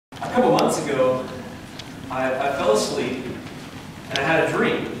A couple months ago, I fell asleep and I had a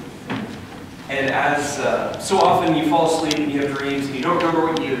dream. And as so often you fall asleep and you have dreams and you don't remember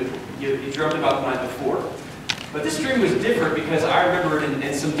what you dreamt about the night before. But this dream was different because I remembered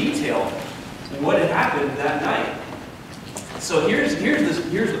in some detail what had happened that night. So here's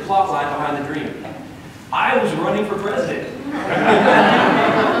the plot line behind the dream. I was running for president.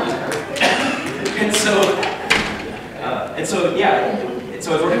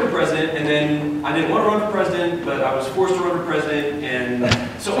 So I was running for president, and then I didn't want to run for president, but I was forced to run for president,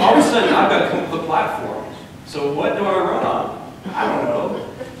 and so all of a sudden I've got to come up with a platform. So what do I run on? I don't know.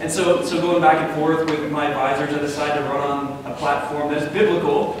 And so going back and forth with my advisors, I decided to run on a platform that is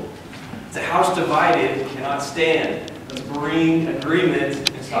biblical. It's a house divided cannot stand. Let's bring agreement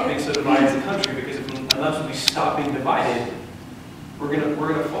and stop being so divided as a country, because unless we stop being divided, we're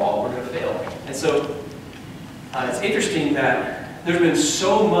gonna fall, we're gonna fail. And so it's interesting that there's been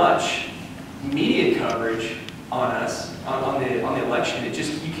so much media coverage on us, on the election. It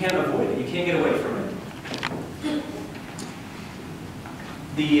just, you can't avoid it. You can't get away from it.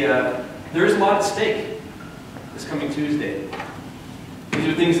 There's a lot at stake this coming Tuesday. These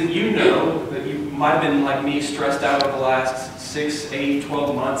are things that you know, that you might have been, like me, stressed out over the last 6, 8,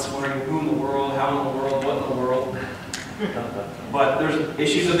 12 months, wondering who in the world, how in the world, what in the world. But there's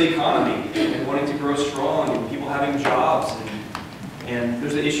issues of the economy and wanting to grow strong and people having jobs. And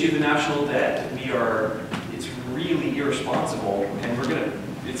there's the issue of the national debt. It's really irresponsible, and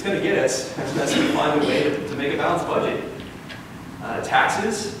it's gonna get us unless we find a way to make a balanced budget.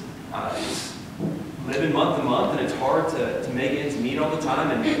 Taxes, it's living month to month, and it's hard to make ends meet all the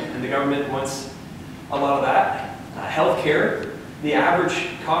time, and the government wants a lot of that. Healthcare, the average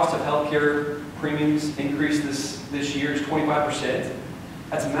cost of healthcare premiums increased this year is 25%.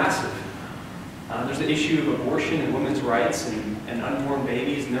 That's massive. There's the issue of abortion and women's rights and unborn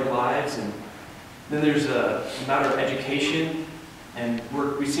babies and their lives. And then there's a matter of education. And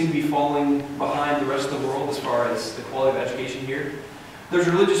we seem to be falling behind the rest of the world as far as the quality of education here. There's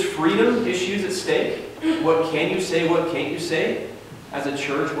religious freedom issues at stake. What can you say? What can't you say? As a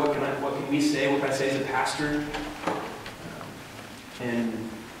church, what can we say? What can I say as a pastor? And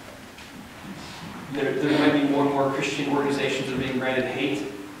there might be more and more Christian organizations that are being granted hate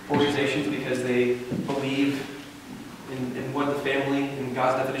organizations because they believe in what the family, in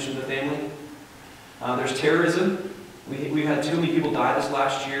God's definition of the family. There's terrorism. We've had too many people die this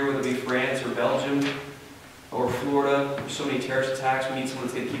last year, whether it be France or Belgium or Florida. There's so many terrorist attacks. We need someone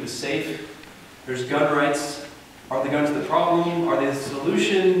that's going to keep us safe. There's gun rights. Are the guns the problem? Are they the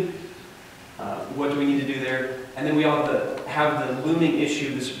solution? What do we need to do there? And then we all have the looming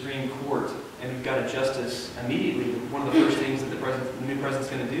issue of the Supreme Court. And we've got a justice immediately. One of the first things that the new president's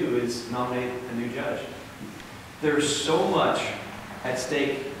going to do is nominate a new judge. There's so much at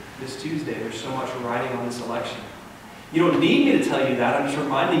stake this Tuesday. There's so much riding on this election. You don't need me to tell you that. I'm just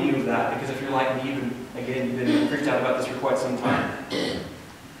reminding you of that because if you're like me, you've been freaked out about this for quite some time.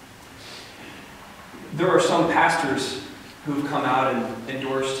 There are some pastors who've come out and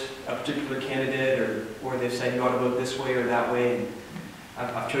endorsed a particular candidate, or they've said you ought to vote this way or that way. And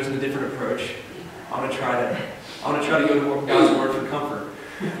I've chosen a different approach. I want to try to go to God's Word for comfort.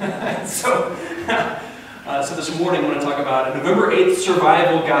 So this morning I want to talk about a November 8th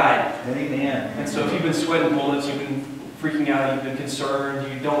survival guide. Amen. And so if you've been sweating bullets, you've been freaking out, you've been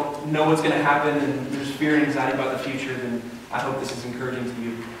concerned, you don't know what's going to happen, and there's fear and anxiety about the future, then I hope this is encouraging to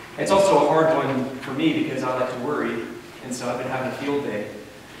you. It's also a hard one for me because I like to worry, and so I've been having a field day.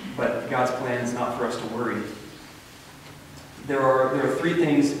 But God's plan is not for us to worry. There are three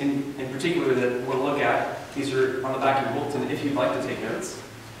things in particular that we'll look at. These are on the back of your bulletin if you'd like to take notes.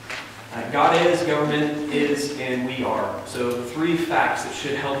 God is, government is, and we are. So 3 facts that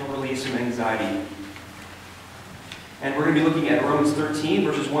should help release some anxiety. And we're going to be looking at Romans 13,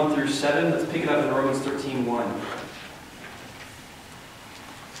 verses 1 through 7. Let's pick it up in Romans 13:1.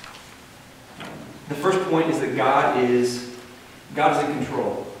 The first point is that God is in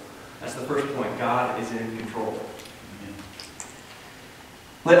control. That's the first point. God is in control.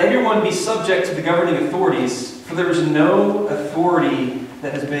 Let everyone be subject to the governing authorities, for there is no authority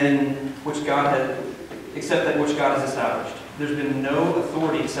that has been except that which God has established. There's been no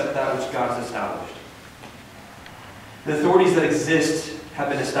authority except that which God has established. The authorities that exist have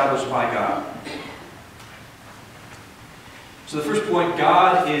been established by God. So the first point,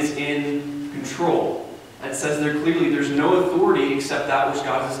 God is in control. And it says there clearly there's no authority except that which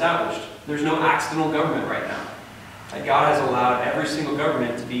God has established. There's no accidental government right now. And God has allowed every single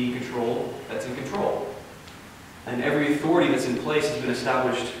government to be that's in control. And every authority that's in place has been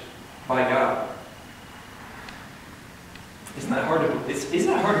established by God. Isn't that hard to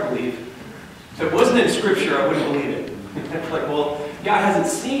believe? If it wasn't in Scripture, I wouldn't believe it. It's like, well, God hasn't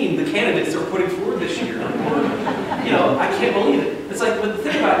seen the candidates that we're putting forward this year. I can't believe it. It's like, but the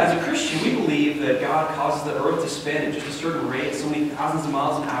thing about it, as a Christian, we believe that God causes the earth to spin at just a certain rate, so many thousands of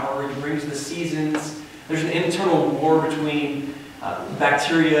miles an hour. He brings the seasons. There's an internal war between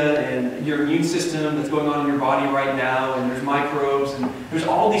bacteria and your immune system that's going on in your body right now, and there's microbes, and there's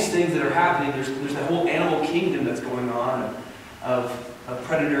all these things that are happening. There's the whole animal kingdom that's going on of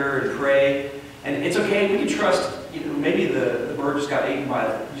predator and prey. And it's okay, we can trust, maybe the bird just got eaten by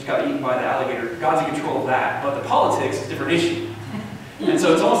the alligator. God's in control of that. But the politics is a different issue. And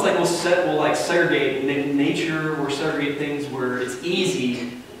so it's almost like we'll segregate nature or segregate things where it's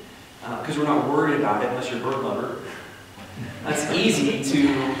easy, because we're not worried about it unless you're a bird lover. That's easy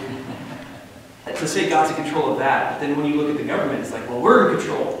to say God's in control of that. But then when you look at the government, it's like, well, we're in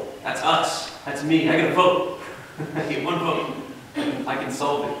control. That's us. That's me. I get a vote. I get one vote. I can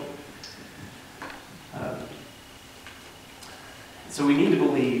solve it. So we need to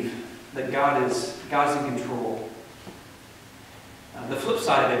believe that God's in control. The flip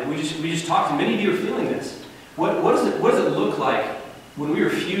side of it, we just talked, and many of you are feeling this. What does it look like when we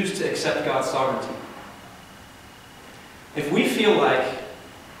refuse to accept God's sovereignty? If we feel like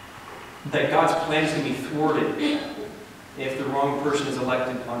that God's plan is going to be thwarted if the wrong person is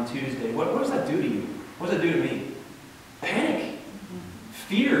elected on Tuesday, what does that do to you? What does that do to me? Panic,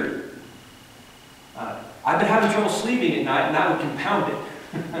 fear. I've been having trouble sleeping at night, and that would compound it,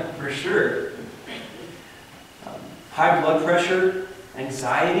 for sure. High blood pressure,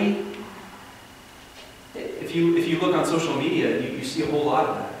 anxiety. If you look on social media, you see a whole lot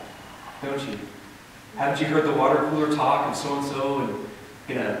of that, don't you? Haven't you heard the water cooler talk of so-and-so?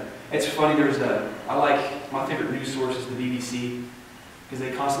 And it's funny, I like, my favorite news source is the BBC, because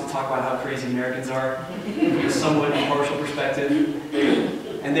they constantly talk about how crazy Americans are, from a somewhat impartial perspective.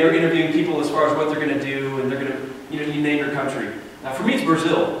 And they're interviewing people as far as what they're going to do, and they're going to, you name your country. Now, for me, it's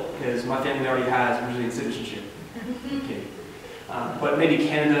Brazil, because my family already has Brazilian citizenship. Okay. But maybe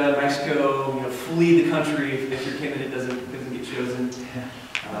Canada, Mexico, flee the country if your candidate doesn't get chosen.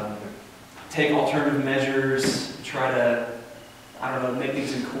 Take alternative measures, try to, make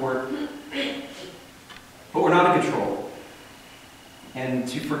things in court. But we're not in control. And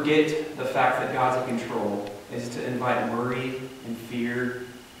to forget the fact that God's in control is to invite worry and fear,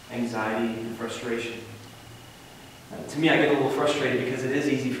 anxiety, and frustration. To me, I get a little frustrated because it is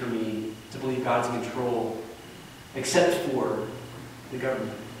easy for me to believe God's in control, except for the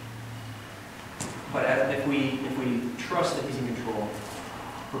government. But if we trust that He's in control,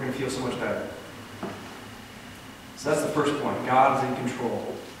 we're going to feel so much better. So that's the first point. God is in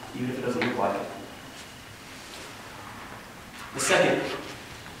control, even if it doesn't look like it. The second,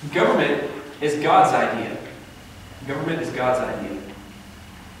 government is God's idea. Government is God's idea.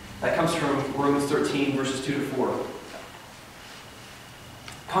 That comes from Romans 13, verses 2 to 4.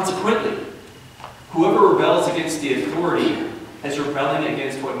 Consequently, whoever rebels against the authority is rebelling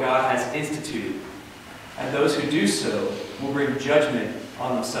against what God has instituted, and those who do so will bring judgment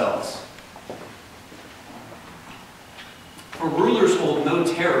on themselves. For rulers hold no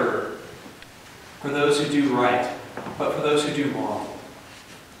terror for those who do right, but for those who do wrong.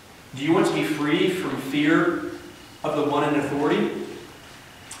 Do you want to be free from fear of the one in authority?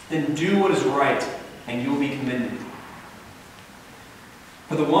 Then do what is right, and you will be commended.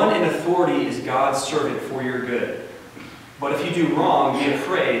 For the one in authority is God's servant for your good. But if you do wrong, be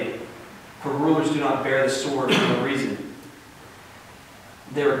afraid, for rulers do not bear the sword for no reason.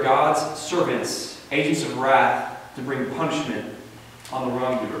 They are God's servants, agents of wrath, to bring punishment on the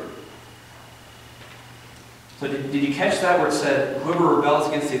wrongdoer. So did you catch that where it said, whoever rebels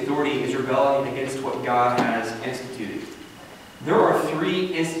against the authority is rebelling against what God has instituted? There are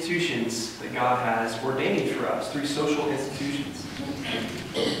 3 institutions that God has ordained for us, 3 social institutions.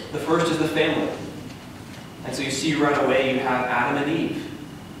 The first is the family. And so you see right away you have Adam and Eve.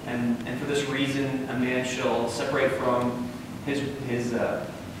 And for this reason, a man shall separate from his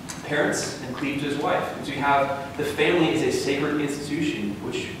parents and cleave to his wife. And so you have, the family is a sacred institution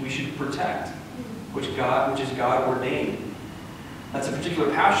which we should protect, which is God ordained. That's a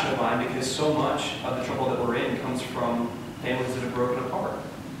particular passion of mine because so much of the trouble that we're in comes from families that are broken apart.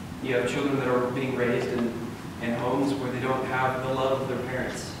 You have children that are being raised in homes where they don't have the love of their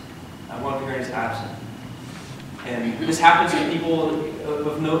parents. One parent is absent. And this happens to people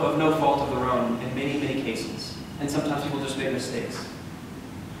of no fault of their own in many, many cases. And sometimes people just make mistakes.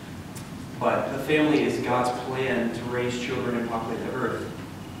 But the family is God's plan to raise children and populate the earth.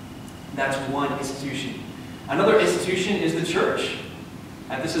 That's one institution. Another institution is the church.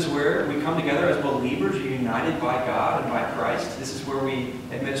 And this is where we come together as believers, united by God and by Christ. This is where we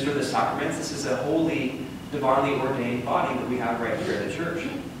administer the sacraments. This is a holy, divinely ordained body that we have right here at the church.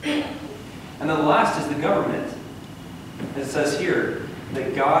 And then the last is the government. It says here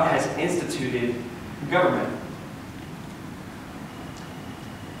that God has instituted government.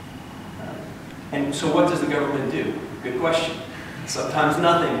 And so what does the government do? Good question. Sometimes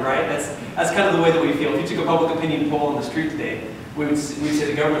nothing, right? That's kind of the way that we feel. If you took a public opinion poll on the street today, we'd say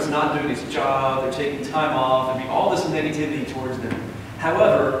the government's not doing its job, they're taking time off, there'd be all this negativity towards them.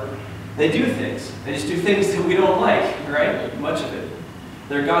 However, they do things. They just do things that we don't like, right? Much of it.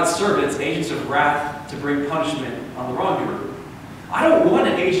 They're God's servants, agents of wrath to bring punishment on the wrongdoer. I don't want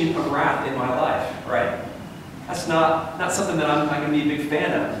an agent of wrath in my life, right? That's not something that I'm going to be a big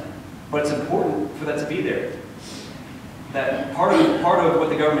fan of. But it's important for that to be there. That part of what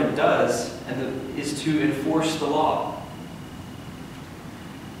the government does is to enforce the law.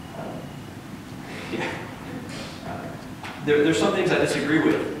 There's some things I disagree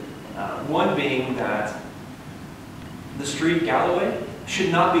with. One being that the street Galloway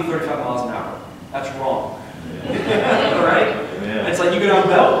should not be 35 miles an hour. That's wrong. Right? Yeah. It's like you go down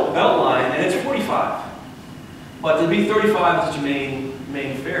Beltline and it's 45. But to be 35 is such a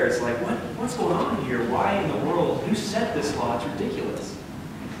main fare. It's like, what's going on here? Why in the world? Who set this law? It's ridiculous.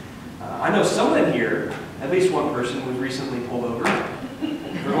 I know someone in here, at least one person, was recently pulled over.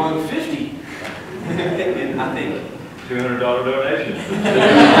 They're going 50. And I think $200 donation.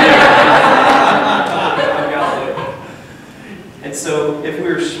 And so, if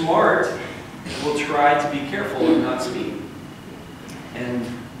we're smart, we'll try to be careful and not speed. And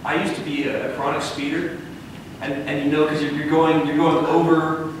I used to be a chronic speeder. And you know, because you're going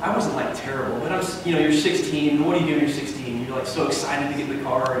over. I wasn't like terrible, but you're 16. What do you do when you're 16? You're like so excited to get in the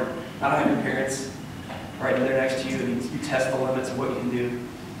car and not have your parents right there next to you, and you test the limits of what you can do.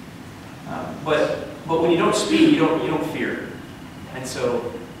 But when you don't speed, you don't fear. And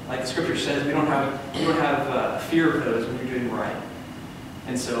so, like the scripture says, we don't have fear of those when you're doing right.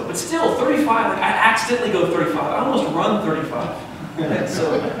 And so, but still, 35. Like I accidentally go 35. I almost run 35.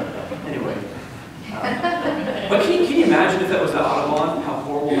 So anyway. But can you imagine if that was the Audubon, how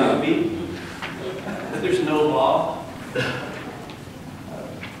horrible that would be? There's no law.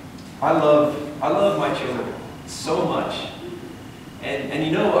 I love my children so much. And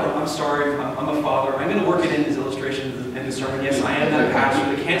you know, I'm sorry, I'm a father. I'm going to work it in his illustrations and his sermon. Yes, I am that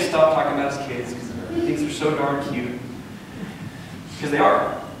pastor that can't stop talking about his kids because he thinks they're so darn cute. Because they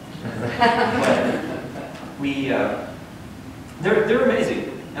are. But they're amazing.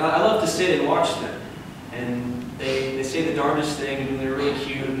 And I love to sit and watch them. And they say the darndest thing, and they're really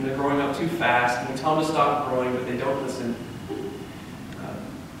cute, and they're growing up too fast, and we tell them to stop growing, but they don't listen.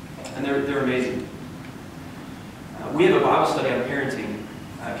 And they're amazing. We have a Bible study on parenting.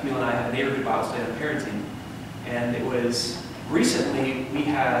 Camille and I have a neighborhood Bible study on parenting. And it was recently, we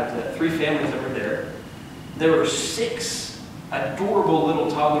had 3 families that were there. There were 6 adorable little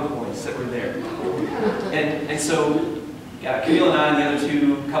toddler boys that were there. And so, Camille and I and the other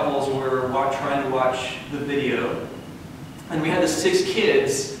 2 couples were trying to watch the video. And we had the 6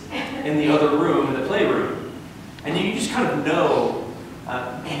 kids in the other room, in the playroom. And you just kind of know,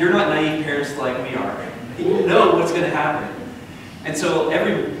 you're not naive parents like we are. You know what's going to happen. And so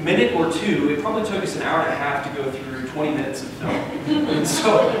every minute or 2, it probably took us an hour and a half to go through 20 minutes of film. And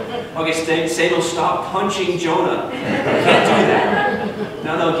so, okay, Samuel, stop punching Jonah. You can't do that.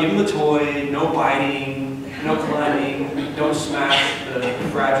 No, give him the toy, no biting, no climbing, don't smash the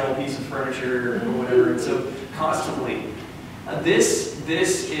fragile piece of furniture or whatever. And so constantly, this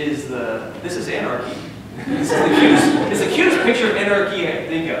is anarchy. It's the cutest picture of anarchy I can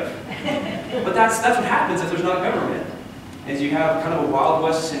think of. But that's what happens if there's not government. Is you have kind of a Wild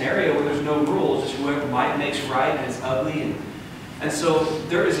West scenario where there's no rules, just what might makes right, and it's ugly. And so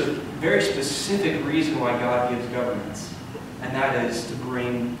there is a very specific reason why God gives governments, and that is to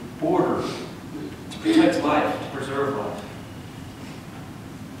bring order, to protect life, to preserve life.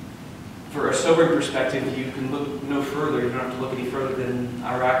 For a sobering perspective, you can look no further. You don't have to look any further than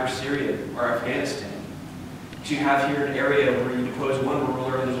Iraq or Syria or Afghanistan. Because you have here an area where you depose one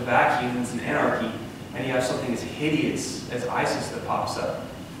ruler and there's a vacuum, and it's an anarchy, and you have something as hideous as ISIS that pops up.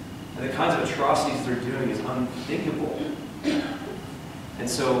 And the kinds of atrocities they're doing is unthinkable. And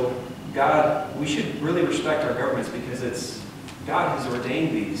so, God, we should really respect our governments because God has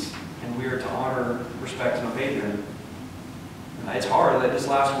ordained these, and we are to honor, respect, and obey them. It's hard that this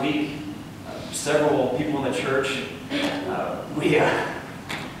last week, several people in the church,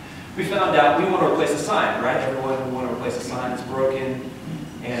 we found out we want to replace a sign, right? Everyone we want to replace a sign that's broken,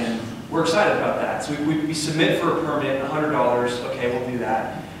 and we're excited about that. So we submit for a permit, $100, okay, we'll do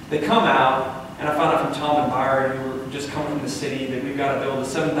that. They come out, and I found out from Tom and Byron, who were just coming from the city, that we've got to build a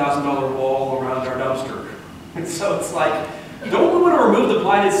 $7,000 wall around our dumpster. And so it's like, don't we want to remove the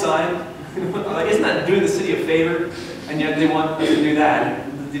blighted sign? Like, isn't that doing the city a favor? And yet they want us to do that.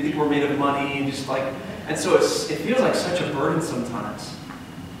 And they think we're made of money, and just like, and so it feels like such a burden sometimes.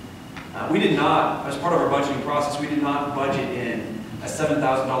 We did not, as part of our budgeting process, we did not budget in a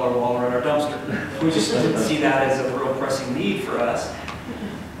 $7,000 wall around our dumpster. We just didn't see that as a real pressing need for us.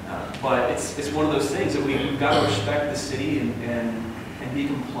 But it's one of those things that we've got to respect the city and be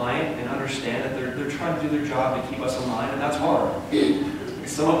compliant and understand that they're trying to do their job to keep us in line, and that's hard.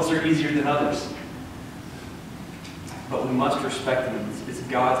 Some of us are easier than others. But we must respect them. It's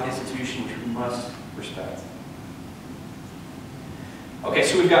God's institution which we must respect. Okay,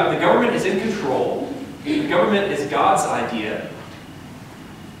 so we've got the government is in control. The government is God's idea.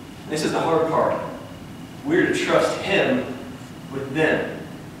 This is the hard part. We're to trust Him with them.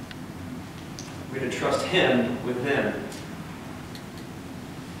 We're to trust Him with them.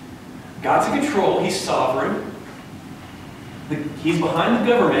 God's in control. He's sovereign. He's behind the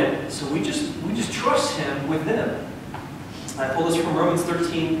government, so we just trust Him with them. I pull this from Romans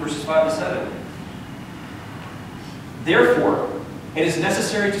 13, verses 5 to 7. Therefore, it is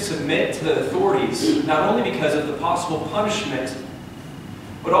necessary to submit to the authorities, not only because of the possible punishment,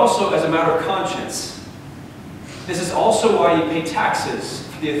 but also as a matter of conscience. This is also why you pay taxes.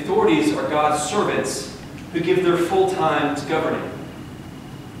 The authorities are God's servants who give their full time to governing.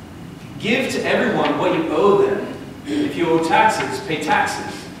 Give to everyone what you owe them. If you owe taxes, pay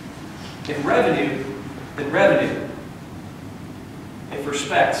taxes. If revenue, then revenue. If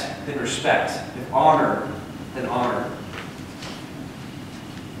respect, then respect. If honor, then honor.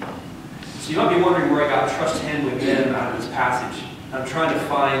 So you might be wondering where I got trust Him with them out of this passage. I'm trying to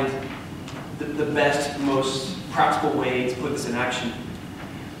find the best, most practical way to put this in action.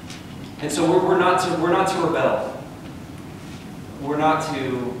 And so we're not to rebel. We're not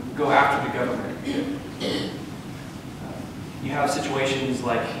to go after the government. You have situations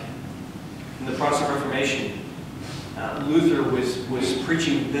like in the Protestant Reformation. Luther was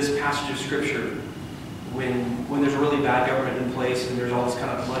preaching this passage of Scripture when there's a really bad government in place and there's all this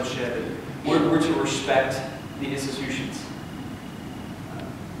kind of bloodshed. We're to respect the institutions.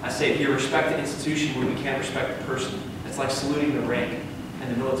 I say here, respect the institution when we can't respect the person. It's like saluting the rank in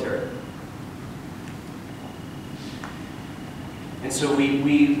the military. And so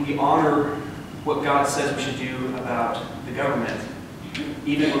we honor what God says we should do about the government,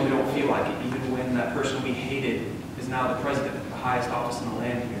 even when we don't feel like it, even when that person we hated is now the president, the highest office in the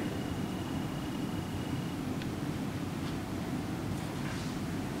land here.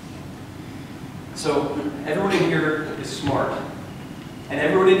 So everyone in here is smart, and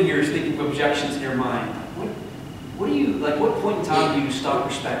everyone in here is thinking of objections in your mind. What do you, like, what point in time do you stop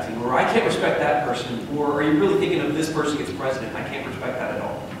respecting? Or I can't respect that person. Or are you really thinking of this person gets president? I can't respect that at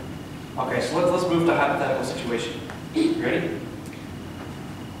all. Okay, so let's move to a hypothetical situation. You ready?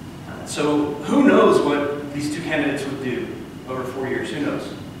 So who knows what these two candidates would do over 4 years? Who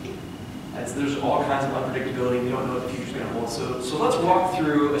knows? There's all kinds of unpredictability. We don't know what the future's going to hold. So let's walk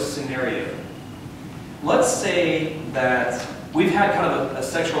through a scenario. Let's say that we've had kind of a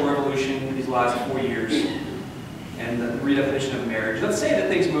sexual revolution these last 4 years. And the redefinition of marriage. Let's say that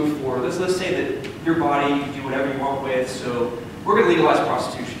things move forward. Let's say that your body, you can do whatever you want with, so we're going to legalize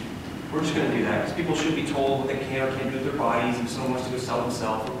prostitution. We're just going to do that, because people should be told what they can or can't do with their bodies, if someone wants to go sell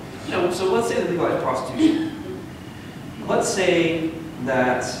themselves. So let's say that legalize prostitution. Let's say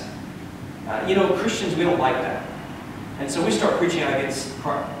that, Christians, we don't like that. And so we start preaching out against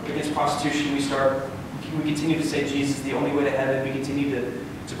prostitution. We continue to say Jesus is the only way to heaven. We continue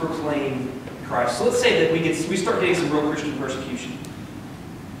to proclaim Christ. So let's say that we start getting some real Christian persecution.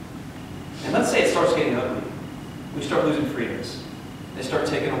 And let's say it starts getting ugly. We start losing freedoms. They start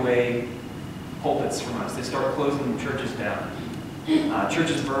taking away pulpits from us. They start closing churches down.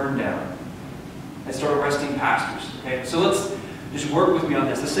 Churches burn down. They start arresting pastors. Okay? So let's just work with me on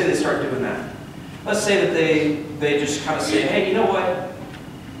this. Let's say they start doing that. Let's say that they just kind of say, hey, you know what?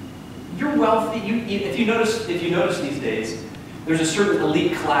 You're wealthy. If you notice these days, there's a certain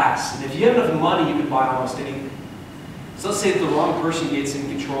elite class, and if you have enough money, you can buy almost anything. So let's say that the wrong person gets in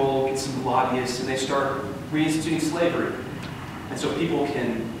control, gets some lobbyists, and they start reinstituting slavery. And so people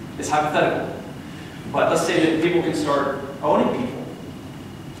can, it's hypothetical, but let's say that people can start owning people.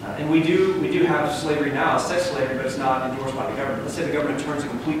 And we do have slavery now, sex slavery, but it's not endorsed by the government. Let's say the government turns a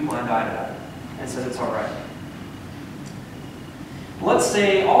complete blind eye to that and says it's all right. Let's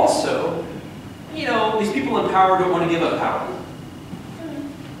say also, these people in power don't want to give up power.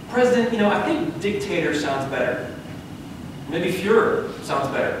 President, I think dictator sounds better. Maybe Führer sounds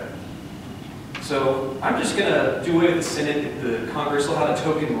better. So I'm just going to do away with the Senate. The Congress will have a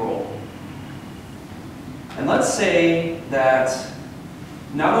token role. And let's say that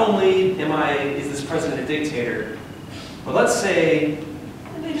not only is this president a dictator, but let's say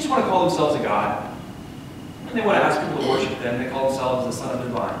they just want to call themselves a god. And they want to ask people to worship them. They call themselves the Son of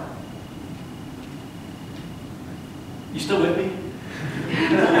Divine. You still with me?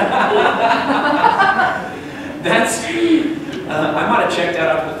 I might have checked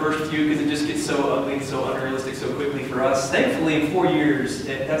out after the first few because it just gets so ugly and so unrealistic so quickly for us. Thankfully, in 4 years,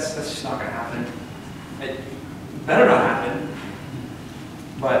 that's just not going to happen. It better not happen.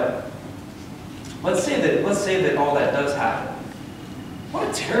 But let's say that all that does happen. What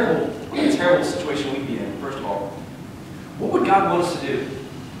a terrible situation we'd be in, first of all. What would God want us to do?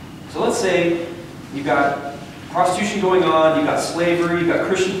 So let's say you've got prostitution going on, you've got slavery, you've got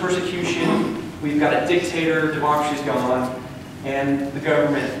Christian persecution, we've got a dictator, democracy's gone, and the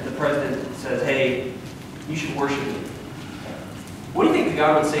government, the president says, hey, you should worship me. What do you think that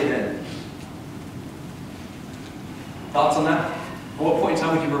God would say then? Thoughts on that? At what point in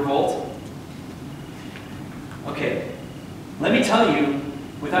time would you revolt? Okay, let me tell you,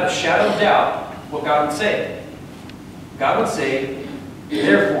 without a shadow of doubt, what God would say. God would say,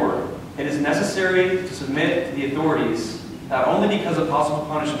 therefore, it is necessary to submit to the authorities, not only because of possible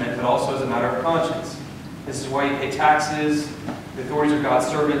punishment, but also as a matter of conscience. This is why you pay taxes. The authorities are God's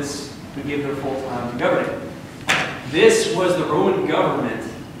servants who give their full time to governing. This was the Roman government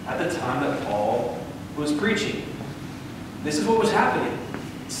at the time that Paul was preaching. This is what was happening.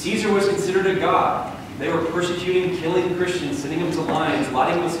 Caesar was considered a god. They were persecuting, killing Christians, sending them to lions,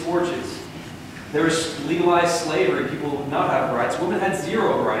 lighting them with torches. There was legalized slavery. People did not have rights. Women had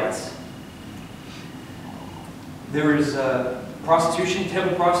 0 rights. There was prostitution,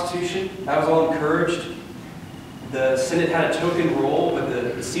 temple prostitution. That was all encouraged. The Senate had a token role, but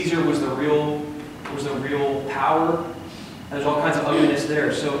the Caesar was the real power. There's all kinds of ugliness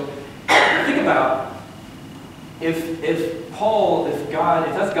there. So think about if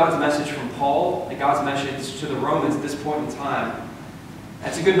that's God's message from Paul and God's message to the Romans at this point in time,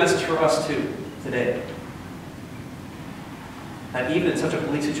 that's a good message for us too today. That even in such a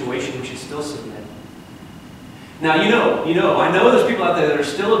bleak situation, we should still submit. Now, I know there's people out there that are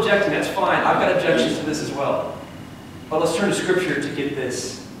still objecting. That's fine. I've got objections to this as well. But let's turn to Scripture to get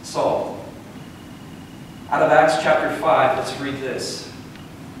this solved. Out of Acts chapter 5, let's read this.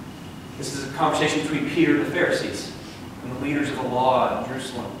 This is a conversation between Peter and the Pharisees and the leaders of the law in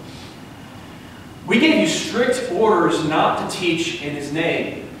Jerusalem. We gave you strict orders not to teach in his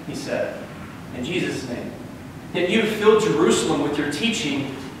name, he said, in Jesus' name. Yet you have filled Jerusalem with your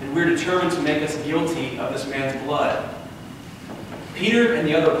teaching, and we're determined to make us guilty of this man's blood. Peter and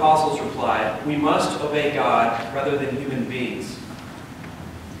the other apostles replied, we must obey God rather than human beings.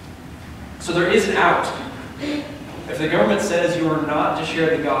 So there is an out. If the government says you are not to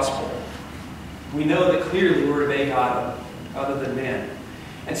share the gospel, we know that clearly we're to obey God other than man.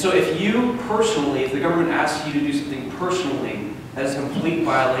 And so if the government asks you to do something personally that is a complete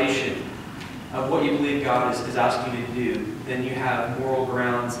violation of what you believe God is asking you to do, then you have moral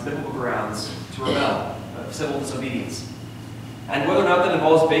grounds, biblical grounds to rebel, of civil disobedience. And whether or not that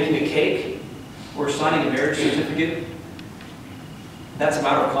involves baking a cake or signing a marriage certificate, that's a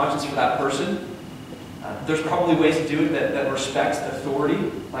matter of conscience for that person. There's probably ways to do it that respect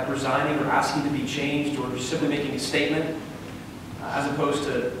authority, like resigning or asking to be changed or just simply making a statement, as opposed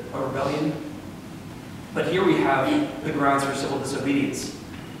to a rebellion. But here we have the grounds for civil disobedience,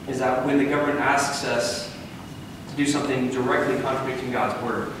 is that when the government asks us to do something directly contradicting God's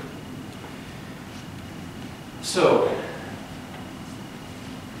word. So,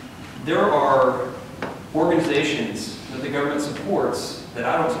 there are organizations that the government supports that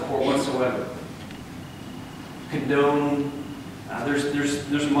I don't support whatsoever. Condone,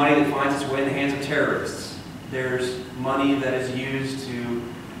 there's money that finds its way in the hands of terrorists. There's money that is used to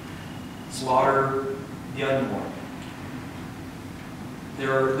slaughter the unborn.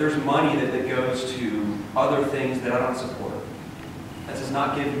 There's money that goes to other things that I don't support. That does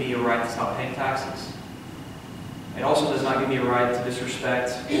not give me a right to stop paying taxes. It also does not give me a right to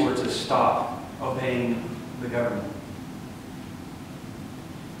disrespect or to stop obeying the government.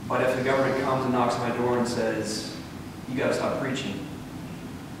 But if the government comes and knocks on my door and says, you got to stop preaching,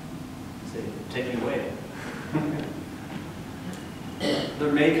 I say, take me away.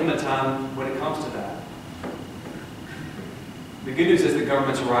 There may come a time when it comes to that. The good news is that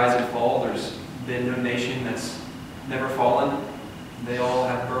governments rise and fall. There's been no nation that's never fallen. They all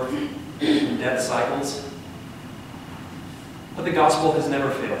have birth and death cycles. But the gospel has never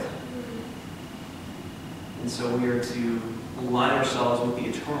failed. And so we are to align ourselves with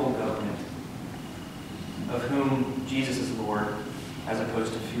the eternal government, of whom Jesus is Lord, as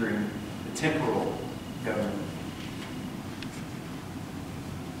opposed to fearing the temporal government.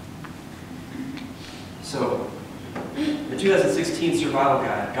 So, the 2016 survival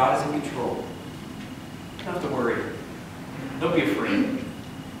guide, God is in control. You don't have to worry. Don't be afraid.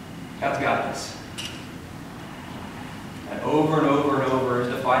 God's got this. And over, as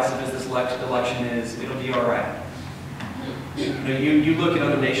divisive as this election is, it'll be all right. You look at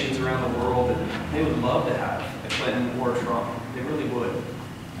other nations around the world, and they would love to have a Clinton or a Trump. They really would.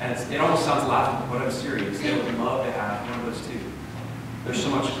 And it almost sounds laughable, but I'm serious. They would love to have one of those two. There's so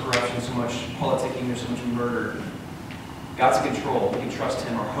much corruption, so much politicking, there's so much murder. God's in control. We can trust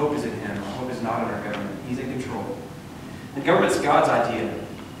Him. Our hope is in Him. Our hope is not in our government. He's in control. And government's God's idea,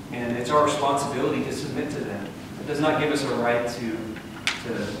 and it's our responsibility to submit to them. It does not give us a right to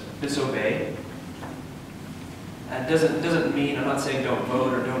disobey. And it doesn't mean, I'm not saying don't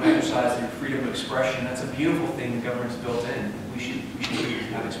vote or don't exercise your freedom of expression. That's a beautiful thing the government's built in. We should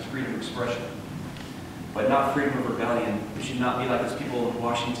have freedom of expression. But not freedom of rebellion. We should not be like those people in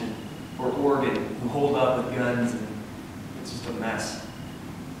Washington or Oregon who hold up with guns, and it's just a mess.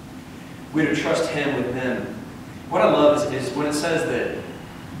 We're to trust Him with them. What I love is when it says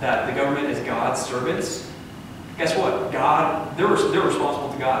that the government is God's servants. Guess what? God, they're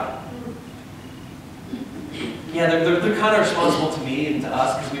responsible to God. Yeah, they're kind of responsible to me and to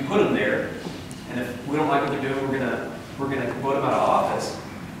us because we put them there. And if we don't like what they're doing, we're gonna vote them out of office.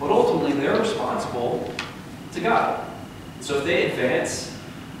 But ultimately, they're responsible to God. So if they advance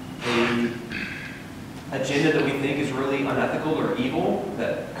an agenda that we think is really unethical or evil,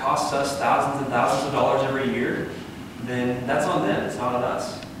 that costs us thousands and thousands of dollars every year, then that's on them. It's not on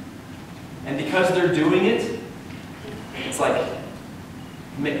us. And because they're doing it, it's like,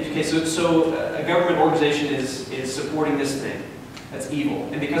 okay, so a government organization is supporting this thing that's evil,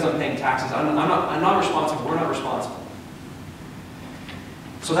 and because I'm paying taxes, I'm not responsible. We're not responsible.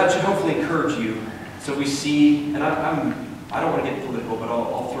 So that should hopefully encourage you. So we see, and I don't want to get political, but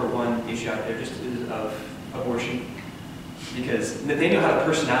I'll throw one issue out there just of abortion, because Nathaniel had a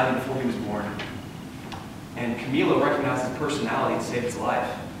personality before he was born, and Camilo recognized his personality and saved his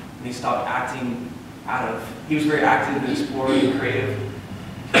life, and he stopped acting he was very active and exploring and creative.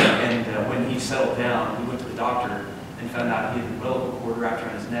 And when he settled down, we went to the doctor and found out he had a umbilical cord wrapped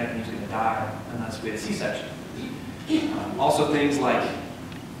around his neck and he was going to die unless we had a C-section. Also things like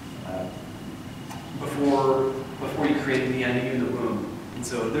before you created me, I knew you in the womb. And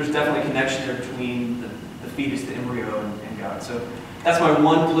so there's definitely a connection there between the fetus, the embryo, and God. So that's my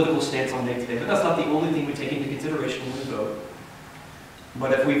one political stance I'll make today. But that's not the only thing we take into consideration when we vote.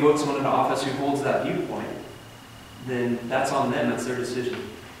 But if we vote someone into office who holds that viewpoint, then that's on them. That's their decision.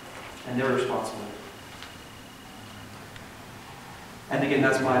 And they're responsible. And again,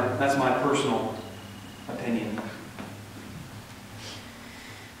 that's my personal opinion.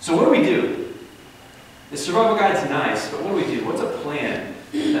 So what do we do? The survival guide's nice, but what do? What's a plan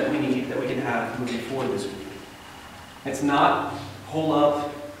that we need, that we can have moving forward this week? It's not hold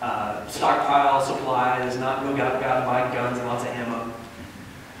up, stockpile supplies. It's not go out and buy guns and lots of ammo.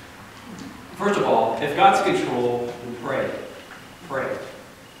 First of all, if God's in control, then pray. Pray.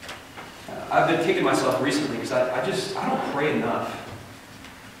 I've been kicking myself recently because I don't pray enough.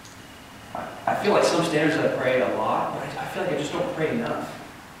 I feel like some standards I pray a lot, but I feel like I just don't pray enough.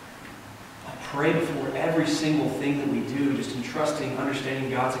 I pray before every single thing that we do, just entrusting,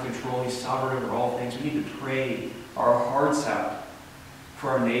 understanding God's in control. He's sovereign over all things. We need to pray our hearts out for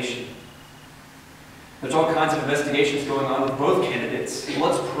our nation. There's all kinds of investigations going on with both candidates.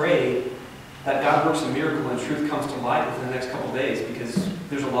 Let's pray that God works a miracle and truth comes to light within the next couple of days, because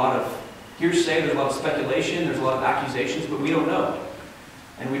there's a lot of hearsay, there's a lot of speculation, there's a lot of accusations, but we don't know.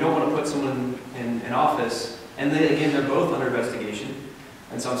 And we don't want to put someone in office, and then again, they're both under investigation,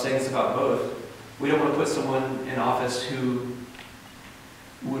 and so I'm saying this about both. We don't want to put someone in office who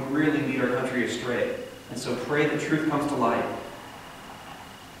would really lead our country astray. And so pray that truth comes to light.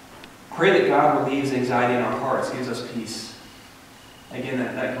 Pray that God relieves anxiety in our hearts, gives us peace. Again,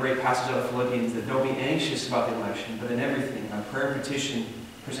 that great passage out of Philippians, that don't be anxious about the election, but in everything, by prayer and petition,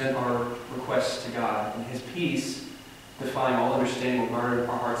 present our requests to God, and His peace, defying all understanding, will guard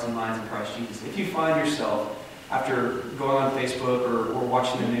our hearts and minds in Christ Jesus. If you find yourself, after going on Facebook or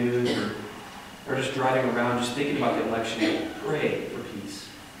watching the news or just driving around, just thinking about the election, pray for peace.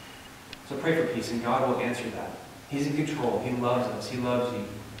 So pray for peace, and God will answer that. He's in control. He loves us. He loves you.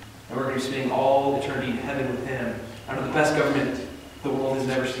 And we're going to be spending all eternity in heaven with Him under the best government the world has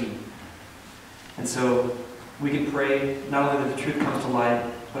never seen. And so We can pray not only that the truth comes to light,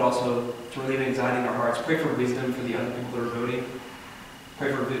 but also to relieve anxiety in our hearts. Pray for wisdom for the other people that are voting.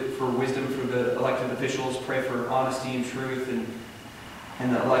 Pray for wisdom for the elected officials. Pray for honesty and truth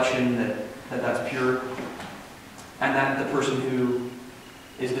and the election that's pure. And that the person who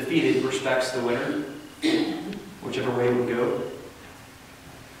is defeated respects the winner, whichever way it would go.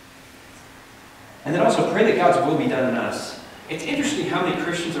 And then also pray that God's will be done in us. It's interesting how many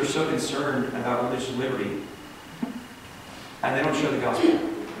Christians are so concerned about religious liberty, and they don't share the gospel.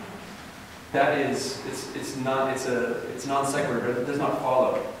 That is, it's non secular, but it does not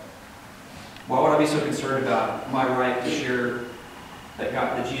follow. Why would I be so concerned about my right to share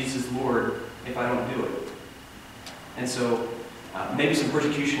that Jesus is Lord if I don't do it? And so maybe some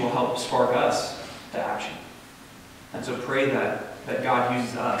persecution will help spark us to action. And so pray that God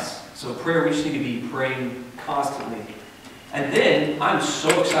uses us. So prayer, we just need to be praying constantly. And then I'm so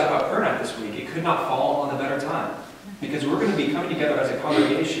excited about prayer night this week. It could not fall on a better time, because we're going to be coming together as a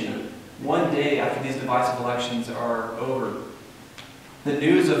congregation one day after these divisive elections are over. The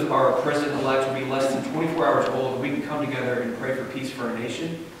news of our president-elect will be less than 24 hours old. We can come together and pray for peace for our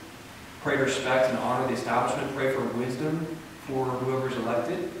nation, pray to respect and honor the establishment, pray for wisdom for whoever's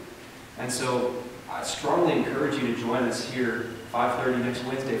elected. And so I strongly encourage you to join us here 5:30 next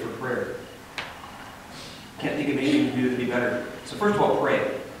Wednesday for prayer. Can't think of anything to do to be better. So first of all,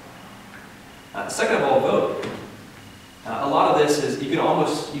 pray. Second of all, vote. A lot of this is, you could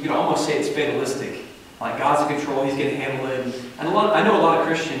almost say it's fatalistic. Like, God's in control, He's going to handle it. And I know a lot of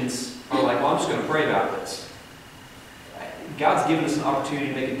Christians are like, well, I'm just going to pray about this. God's given us an opportunity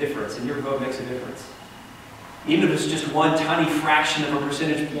to make a difference, and your vote makes a difference. Even if it's just one tiny fraction of a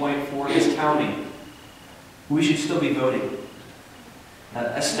percentage point for this county, we should still be voting.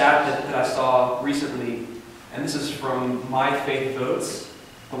 A stat that I saw recently, and this is from My Faith Votes,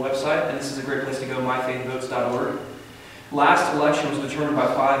 the website, and this is a great place to go, myfaithvotes.org. Last election was determined by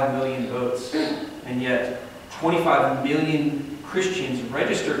 5 million votes, and yet 25 million Christians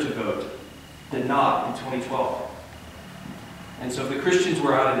registered to vote did not in 2012. And so if the Christians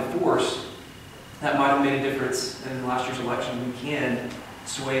were out in force, that might have made a difference in last year's election. We can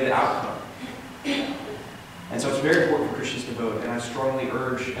sway the outcome. And so it's very important for Christians to vote, and I strongly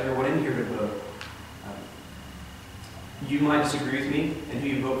urge everyone in here to vote. You might disagree with me and who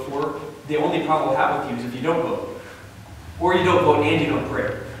you vote for. The only problem we'll have with you is if you don't vote, or you don't vote and you don't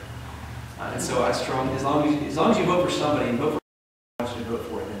pray. And so as long as you vote for somebody and vote for who wants you to vote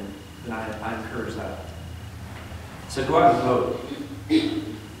for, then I encourage that. So go out and vote.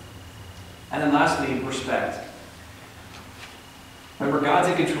 And then lastly, respect. Remember, God's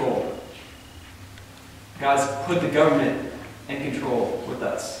in control. God's put the government in control with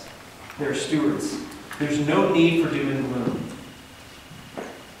us. They're stewards. There's no need for doom and gloom.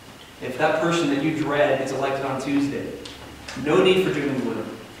 If that person that you dread is elected on Tuesday, no need for doom and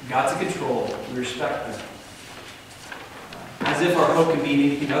gloom. God's in control. We respect them. As if our hope can be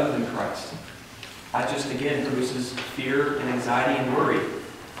anything other than Christ. That just, again, produces fear and anxiety and worry.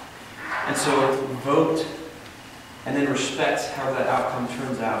 And so vote and then respect however that outcome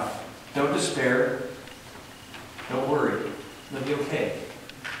turns out. Don't despair. Don't worry. It'll be okay.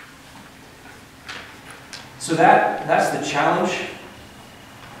 So that's the challenge.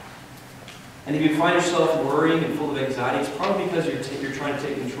 And if you find yourself worrying and full of anxiety, it's probably because you're trying to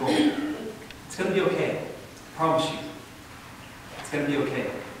take control. It's going to be okay. I promise you. It's going to be okay.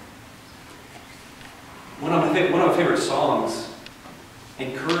 One of my favorite songs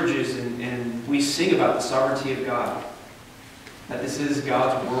encourages and we sing about the sovereignty of God. That this is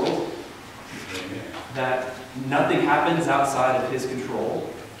God's world. That nothing happens outside of His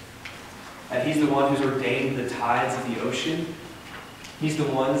control. That He's the one who's ordained the tides of the ocean. He's the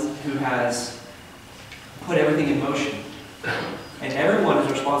one who has put everything in motion. And everyone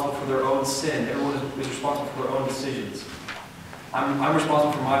is responsible for their own sin. Everyone is responsible for their own decisions. I'm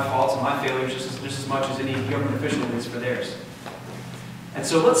responsible for my faults and my failures just as much as any government official is for theirs. And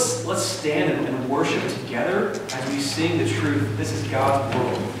so let's stand and worship together as we sing the truth. This is God's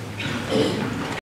world.